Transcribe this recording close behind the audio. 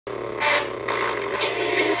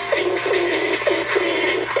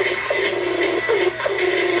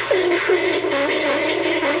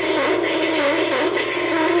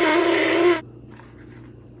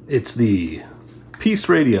It's the Peace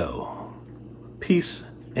Radio. Peace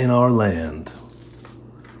in our land.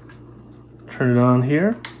 Turn it on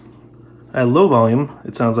here. At low volume,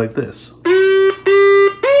 it sounds like this.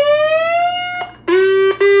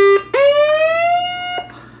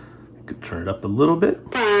 Could turn it up a little bit.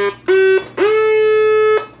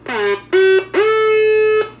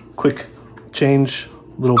 Quick change,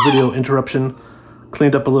 little video interruption.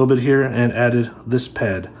 Cleaned up a little bit here and added this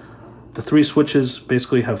pad. The three switches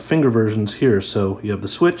basically have finger versions here, so you have the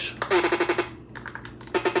switch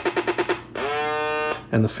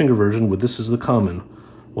and the finger version with this is the common.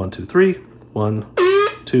 1, 2, 3, 1,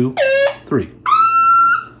 2, 3.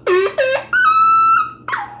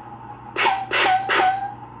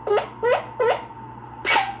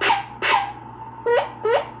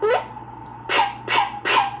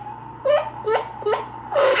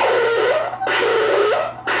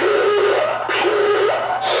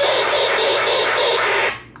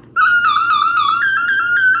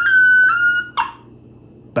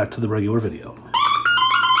 Back to the regular video.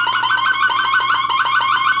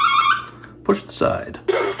 Push the side.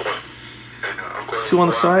 2 on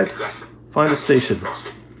the side. Find a station.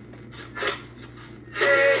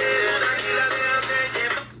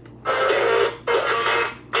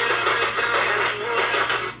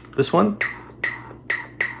 This one.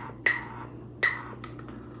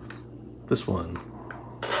 This one.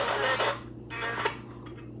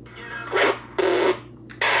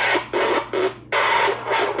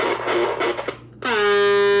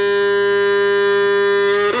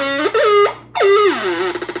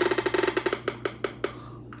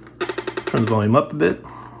 Turn the volume up a bit.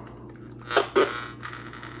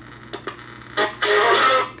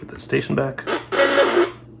 Get that station back.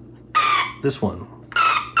 This one.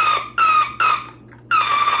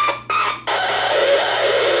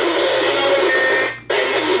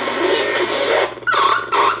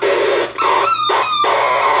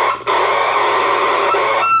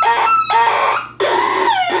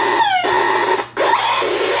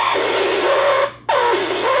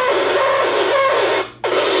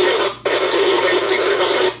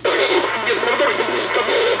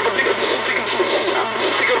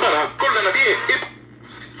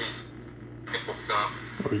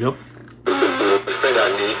 There we go.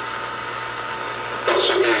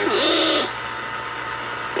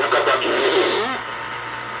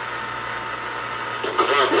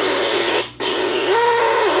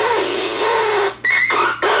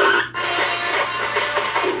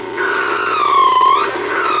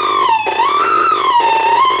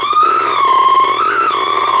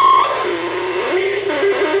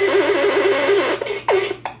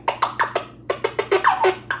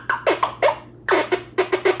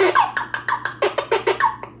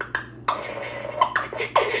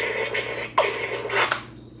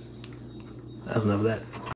 That's enough of that.